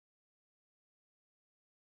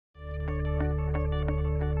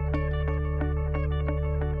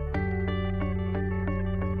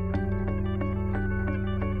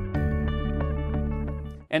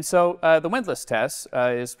And so the Windlass test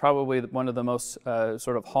is probably one of the most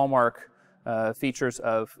sort of hallmark features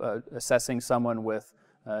of assessing someone with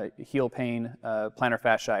heel pain, plantar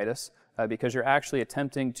fasciitis, because you're actually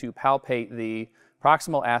attempting to palpate the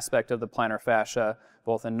proximal aspect of the plantar fascia,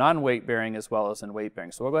 both in non-weight bearing as well as in weight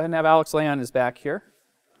bearing. So we'll go ahead and have Alex lay on his back here.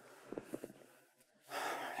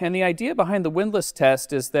 And the idea behind the Windlass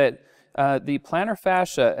test is that the plantar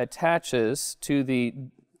fascia attaches to the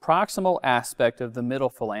proximal aspect of the middle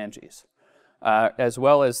phalanges, as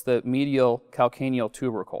well as the medial calcaneal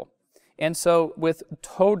tubercle. And so with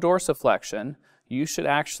toe dorsiflexion, you should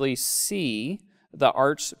actually see the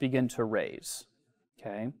arch begin to raise.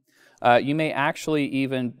 Okay? You may actually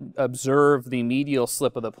even observe the medial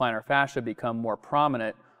slip of the plantar fascia become more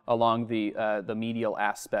prominent along the medial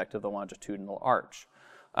aspect of the longitudinal arch.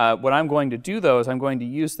 What I'm going to do, though, is I'm going to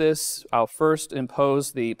use this. I'll first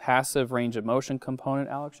impose the passive range of motion component.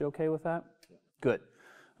 Alex, you okay with that? Good.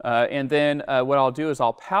 And then what I'll do is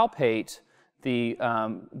I'll palpate the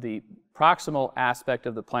proximal aspect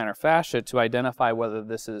of the plantar fascia to identify whether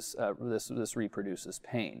this reproduces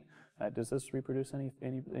pain. Does this reproduce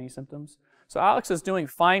any symptoms? So Alex is doing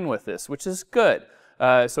fine with this, which is good.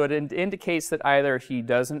 So it indicates that either he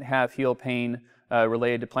doesn't have heel pain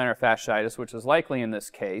related to plantar fasciitis, which is likely in this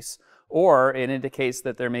case, or it indicates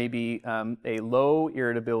that there may be a low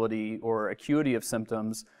irritability or acuity of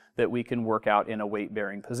symptoms that we can work out in a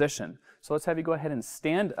weight-bearing position. So let's have you go ahead and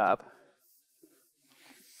stand up.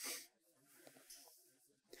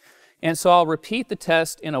 And so I'll repeat the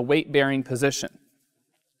test in a weight-bearing position.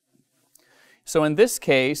 So in this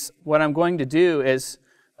case, what I'm going to do is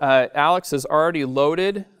Alex has already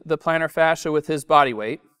loaded the plantar fascia with his body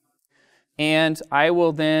weight. And I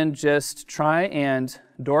will then just try and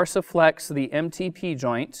dorsiflex the MTP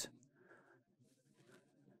joint.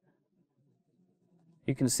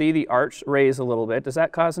 You can see the arch raise a little bit. Does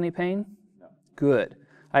that cause any pain? No. Good.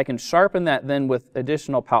 I can sharpen that then with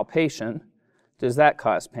additional palpation. Does that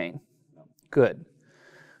cause pain? No. Good.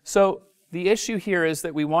 So the issue here is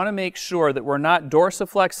that we want to make sure that we're not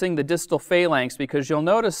dorsiflexing the distal phalanx, because you'll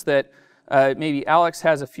notice that maybe Alex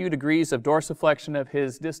has a few degrees of dorsiflexion of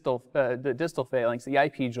his the distal phalanx, the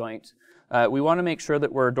IP joint. We want to make sure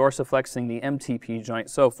that we're dorsiflexing the MTP joint.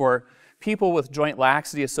 So for people with joint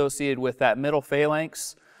laxity associated with that middle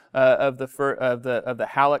phalanx of the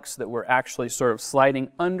hallux, that we're actually sort of sliding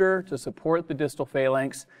under to support the distal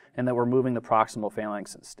phalanx, and that we're moving the proximal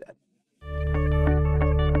phalanx instead.